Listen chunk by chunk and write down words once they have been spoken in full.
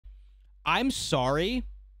I'm sorry.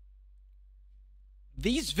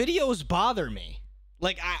 These videos bother me.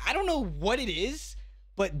 Like, I don't know what it is,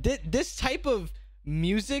 but this type of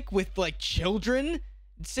music with like children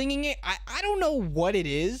singing it, I don't know what it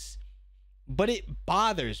is, but it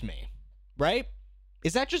bothers me, right?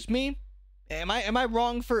 Is that just me? Am I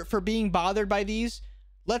wrong for being bothered by these?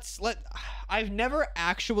 I've never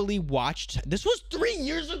actually watched. This was 3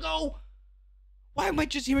 years ago. Why am I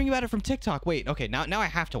just hearing about it from TikTok? Wait, okay, now I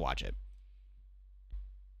have to watch it.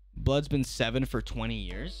 Blood's been 7 for 20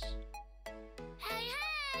 years.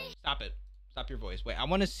 Hey. Stop it. Stop your voice. Wait, I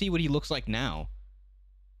want to see what he looks like now.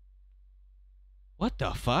 What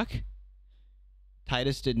the fuck?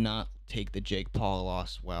 TYDUS did not take the Jake Paul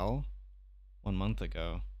loss well 1 month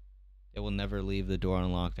ago. They will never leave the door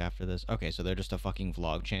unlocked after this. Okay, so they're just a fucking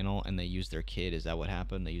vlog channel and they use their kid. Is that what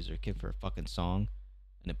happened? They used their kid for a fucking song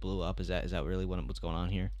and it blew up. Is that really what's going on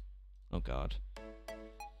here? Oh god.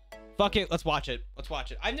 Fuck it. Let's watch it. Let's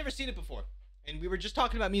watch it. I've never seen it before. And we were just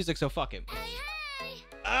talking about music, so fuck it. Hey.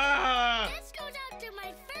 This goes out to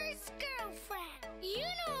my first girlfriend. You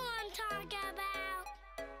know what I'm talking about.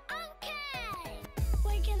 Okay.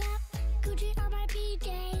 Waking up, Gucci on my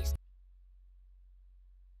PJs.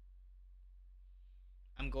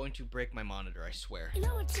 I'm going to break my monitor, I swear. You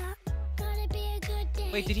know what's up? Gonna be a good day.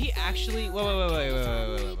 Wait, did he actually...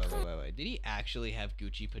 Wait. Did he actually have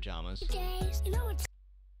Gucci pajamas? You know what's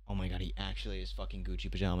Oh my god, he actually has fucking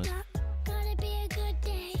Gucci pajamas. gonna be a good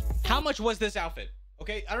day. How much was this outfit?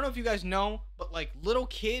 Okay, I don't know if you guys know, but like little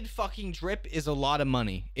kid fucking drip is a lot of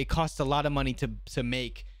money. It costs a lot of money to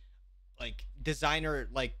make like designer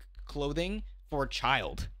like clothing for a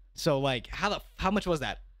child. So like how much was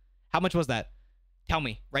that? How much was that? Tell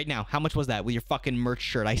me right now, how much was that with your fucking merch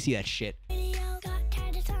shirt? I see that shit.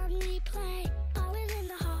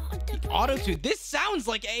 Auto-tune. This sounds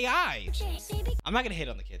like AI. I'm not gonna hit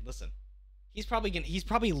on the kid. Listen, he's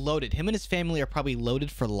probably loaded. Him and his family are probably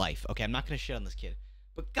loaded for life. Okay, I'm not gonna shit on this kid.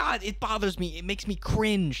 But God, it bothers me. It makes me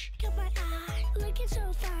cringe. Looking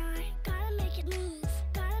so fine, gotta make it move,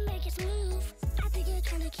 gotta make it smooth. I think you're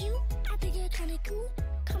kinda cute, I think you're kinda cool.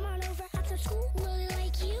 Come on over after school, really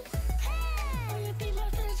like you. Hey, wanna be my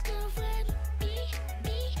first girlfriend? Be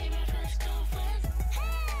my first girlfriend.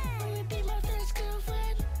 Hey, wanna be my first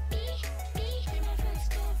girlfriend? Be my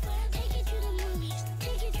first girlfriend. Take you to the movies,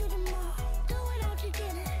 take you to the mall, going out to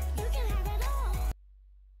dinner, you can have it all.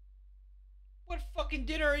 What fucking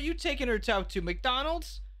dinner are you taking her out to?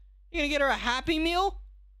 McDonald's? You gonna get her a Happy Meal?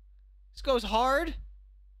 This goes hard.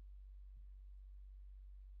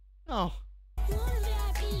 Oh.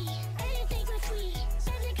 Anything for free.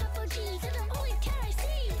 Send a couple G's, they're the only cat I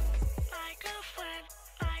see. My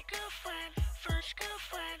girlfriend, first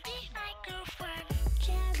girlfriend, be my girlfriend.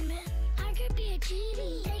 Jasmine, I could be a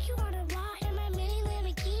genie. Take you on a ride in my mini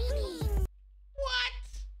Lamborghini.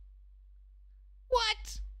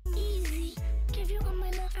 What? Easy, give you all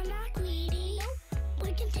my love, I'm not greedy.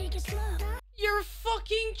 We can take it slow. You're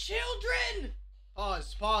fucking children.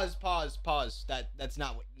 Pause. That's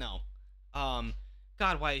not what. No.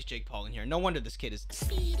 God, why is Jake Paul in here? No wonder this kid is.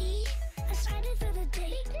 Speedy, excited for the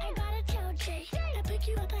date. I gotta tell Jake, I pick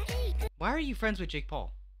you up at 8. Why are you friends with Jake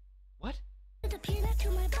Paul? What? The peanut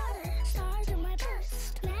to my butter, stars to my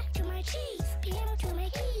burst, mac to my cheese, piano to my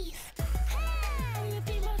keys. Hey, will you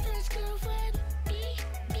be my first girlfriend? Be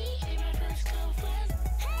my first girlfriend.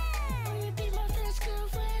 Hey, will you be my first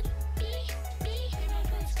girlfriend? Be my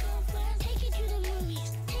first girlfriend. Take you to the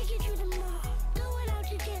movies, take you to the mall, going out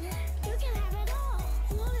to dinner, you can have it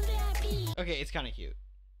all. Woman VIP. Okay, it's kind of cute.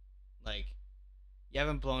 Like, you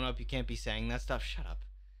haven't blown up. You can't be saying that stuff. Shut up.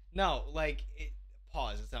 No, like,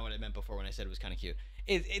 pause. That's not what I meant before when I said it was kind of cute.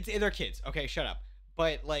 They're kids. Okay, shut up.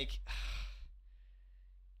 But like,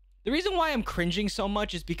 the reason why I'm cringing so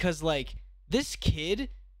much is because like this kid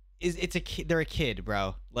it's a kid. They're a kid,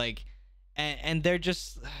 bro. Like, and they're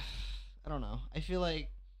just, I don't know. I feel like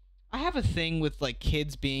I have a thing with like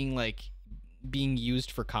kids being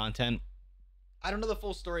used for content. I don't know the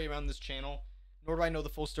full story around this channel, nor do I know the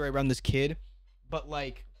full story around this kid. But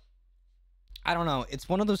like, I don't know. It's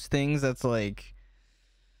one of those things that's like,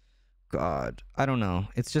 God, I don't know.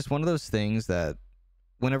 It's just one of those things that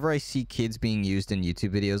whenever I see kids being used in YouTube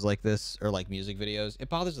videos like this or like music videos, it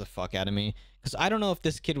bothers the fuck out of me. Because I don't know if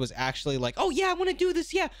this kid was actually like, oh yeah, I want to do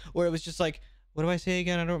this, yeah. Or it was just like, what do I say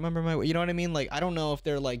again? I don't remember my, you know what I mean? Like, I don't know if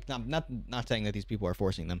they're like, not saying that these people are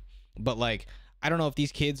forcing them, but like, I don't know if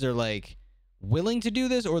these kids are like willing to do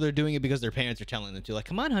this or they're doing it because their parents are telling them to. Like,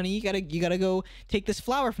 come on, honey, you gotta go take this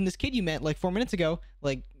flower from this kid you met like 4 minutes ago.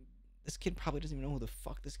 Like, this kid probably doesn't even know who the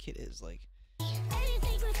fuck this kid is. Like,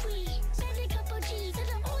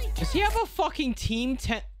 does he have a fucking team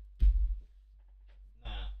 10?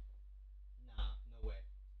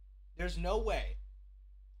 There's no way.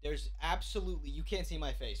 There's absolutely, you can't see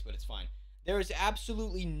my face, but it's fine. There is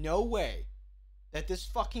absolutely no way that this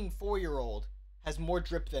fucking 4-year-old has more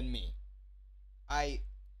drip than me. Fucking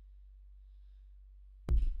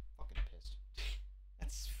pissed.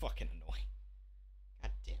 That's fucking annoying.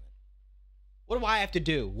 God damn it. What do I have to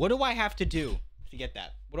do? What do I have to do to get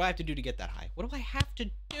that? What do I have to do to get that high? What do I have to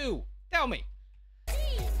do? Tell me.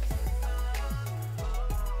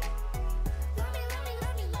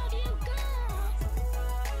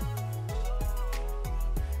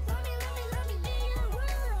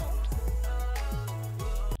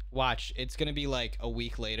 Watch, it's gonna be like a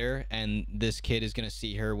week later, and this kid is gonna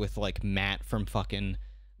see her with like Matt from fucking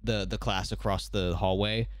the class across the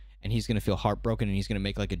hallway, and he's gonna feel heartbroken, and he's gonna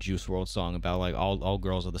make like a Juice WRLD song about like all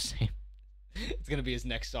girls are the same. It's gonna be his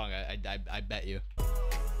next song. I bet you.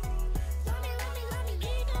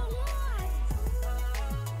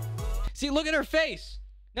 See, look at her face.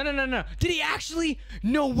 No. Did he actually?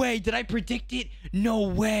 No way. Did I predict it? No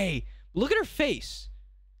way. Look at her face.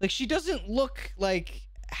 Like, she doesn't look like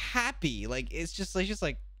happy. Like, it's just like, she's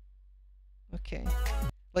like, okay.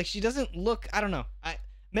 Like, she doesn't look, I don't know.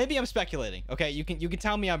 Maybe I'm speculating. Okay, you can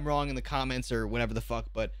tell me I'm wrong in the comments or whatever the fuck,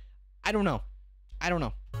 but I don't know. I don't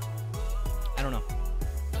know.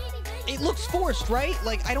 It looks forced, right?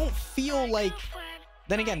 Like, I don't feel like,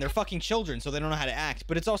 then again, they're fucking children, so they don't know how to act,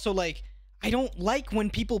 but it's also like, I don't like when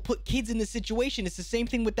people put kids in this situation. It's the same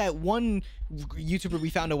thing with that one YouTuber we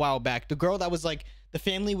found a while back. The girl that was like, the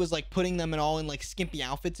family was like putting them in like skimpy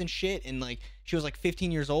outfits and shit, and like she was like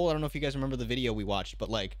 15 years old. I don't know if you guys remember the video we watched, but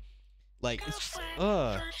like it's just,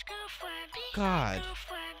 God.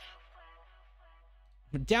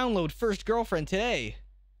 Download First Girlfriend today.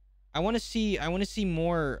 I want to see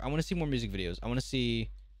more music videos. I want to see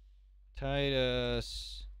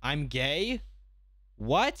TYDUS. I'm gay?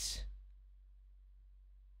 What?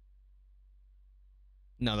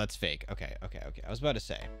 No, that's fake. Okay. I was about to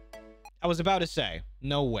say.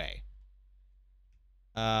 No way.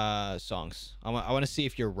 Songs. I want to see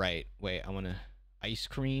if you're right. Wait, I want to... Ice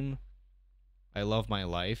Cream. I Love My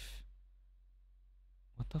Life.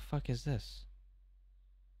 What the fuck is this?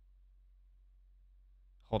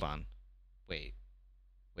 Hold on. Wait.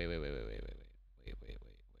 Wait.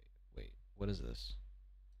 What is this?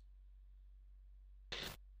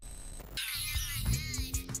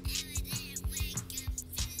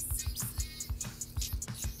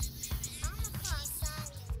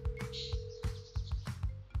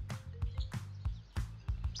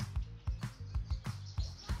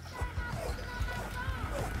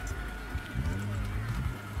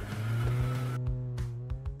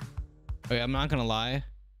 Okay, I'm not gonna lie.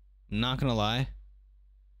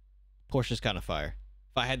 Porsche's kind of fire.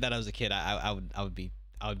 If I had that as a kid, I would be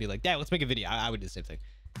like, Dad, let's make a video. I would do the same thing.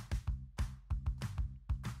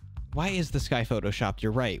 Why is this guy photoshopped?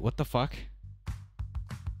 You're right. What the fuck?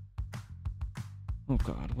 Oh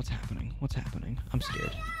God, what's happening? I'm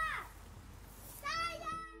scared.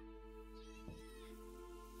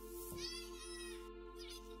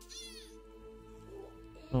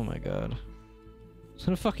 Oh my God. Is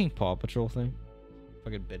that a fucking Paw Patrol thing?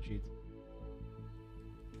 Fucking bed sheets.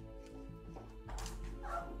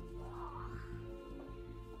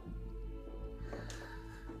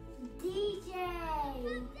 DJ!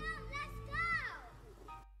 Let's go!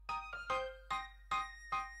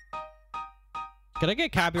 Can I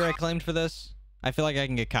get copyright claimed for this? I feel like I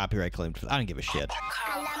can get copyright claimed for this. I don't give a shit.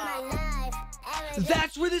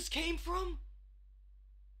 That's where this came from?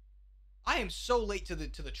 I am so late to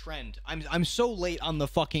the trend. I'm so late on the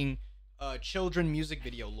fucking children music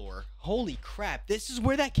video lore. Holy crap! This is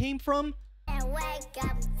where that came from.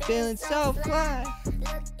 Feeling so fly. Look in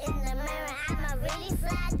the mirror, I'm a really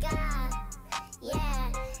fly guy.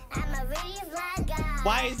 Yeah, I'm a really fly guy.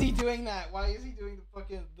 Why is he doing that? Why is he doing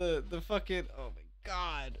the fucking? Oh my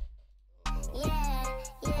God. Yeah.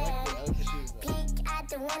 I like the shoes, peek at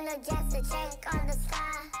the window just to check on the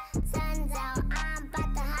sky. Sun's out, I'm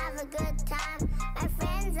about to have a good time. My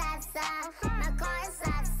friends outside, my car's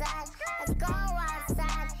outside. Let's go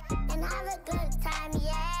outside and have a good time,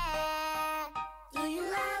 yeah. Do you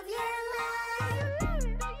love your life?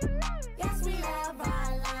 Yes, we love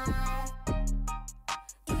our life.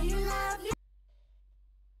 Do you love your...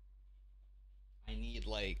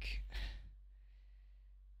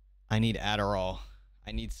 I need Adderall.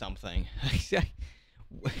 I need something.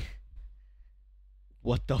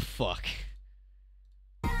 What the fuck?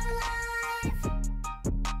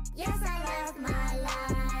 Yes, I love my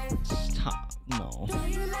life. Stop. No. Do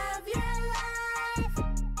you love your life?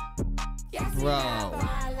 Yes, bro.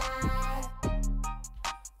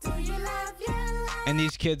 Do you love your life? And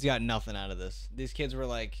these kids got nothing out of this. These kids were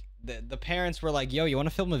like, the parents were like, yo, you want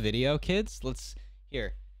to film a video, kids? Let's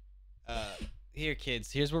here. Here,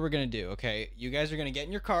 kids, here's what we're gonna do, okay? You guys are gonna get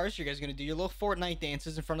in your cars, you guys are gonna do your little Fortnite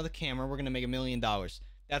dances in front of the camera, we're gonna make $1 million.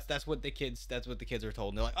 That's what the kids were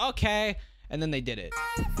told. And they're like, okay, and then they did it.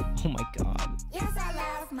 Oh my god. Yes, I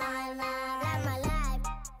love my life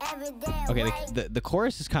every day. Okay, the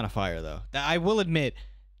chorus is kind of fire though. I will admit,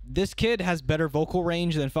 this kid has better vocal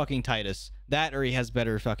range than fucking TYDUS. That, or he has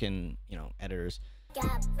better fucking, you know, editors.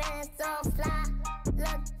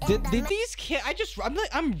 Did these kids?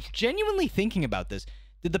 I'm genuinely thinking about this.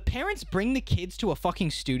 Did the parents bring the kids to a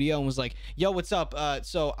fucking studio and was like, "Yo, what's up?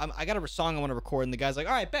 So I got a song I want to record," and the guy's like,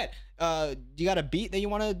 "All right, bet. You got a beat that you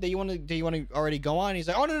wanna already go on?" And he's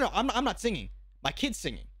like, "Oh no, I'm not singing. My kid's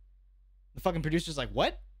singing." The fucking producer's like,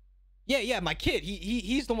 "What? Yeah, my kid.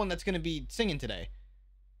 He's the one that's gonna be singing today.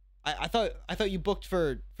 I thought you booked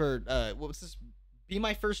for what was this? Be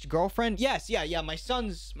My First Girlfriend? Yes, yeah. My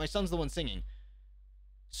son's the one singing."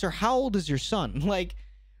 Sir, how old is your son? Like,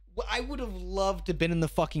 I would have loved to been in the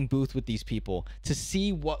fucking booth with these people to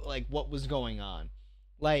see what was going on.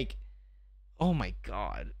 Like, oh my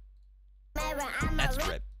god. That's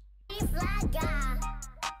rip. Yeah,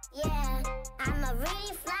 I'm a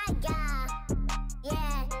really fly guy.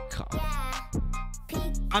 Yeah.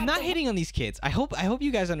 I'm not hating on these kids. I hope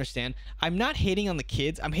you guys understand. I'm not hating on the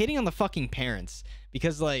kids. I'm hating on the fucking parents,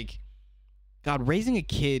 because like, god, raising a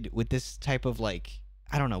kid with this type of like,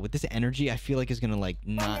 I don't know, with this energy, I feel like is gonna like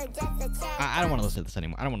not. I don't want to listen to this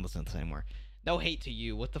anymore. No hate to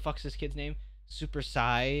you. What the fuck's this kid's name? Super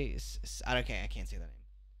Sai. Okay, I can't say that name.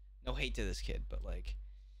 No hate to this kid, but like,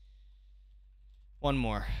 one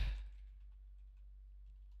more.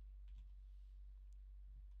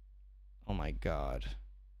 Oh my god.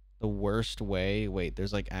 The worst way. Wait,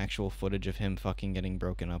 there's like actual footage of him fucking getting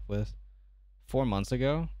broken up with 4 months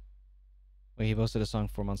ago. Wait, he posted a song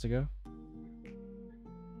 4 months ago.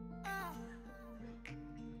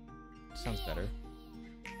 Sounds better.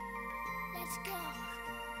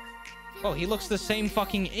 Oh, he looks the same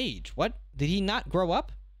fucking age. What? Did he not grow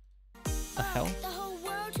up? The hell? The whole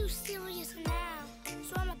world too serious now.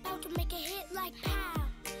 So I'm about to make a hit like pow.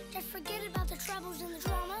 Just forget about the troubles and the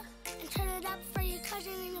drama and turn it up for your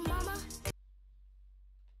cousin and your mama.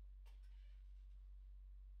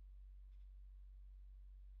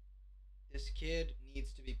 This kid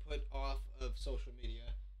needs to be put off of social media.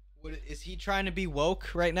 What is he trying to be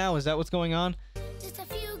woke right now? Is that what's going on? Just a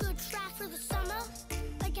few good tracks for the summer,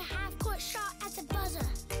 like a half-court shot at the buzzer.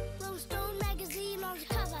 Rolling Stone magazine on the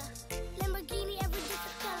cover. Lamborghini every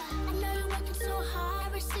different color. I know you're working so hard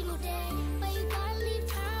every single day, but you gotta leave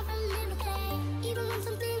time for a little play. Even when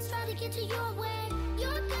some things try to get you your way,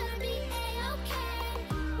 you're gonna be A-okay.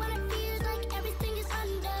 When it feels like everything is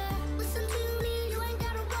under, listen to me, you ain't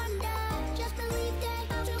gotta wonder. Just believe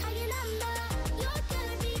that you'll have your number. You're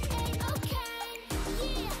gonna be A-okay.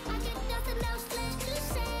 Yeah, I got nothing else left to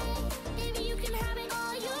say. Maybe you can have it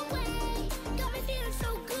all your way. Got me feeling so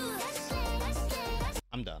good.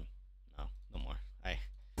 I'm done. No more.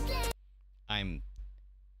 I'm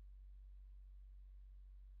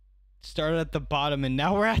started at the bottom and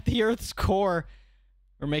now we're at the Earth's core.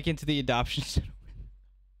 We're making to the adoption center.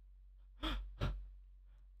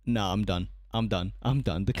 No, I'm done.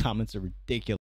 The comments are ridiculous.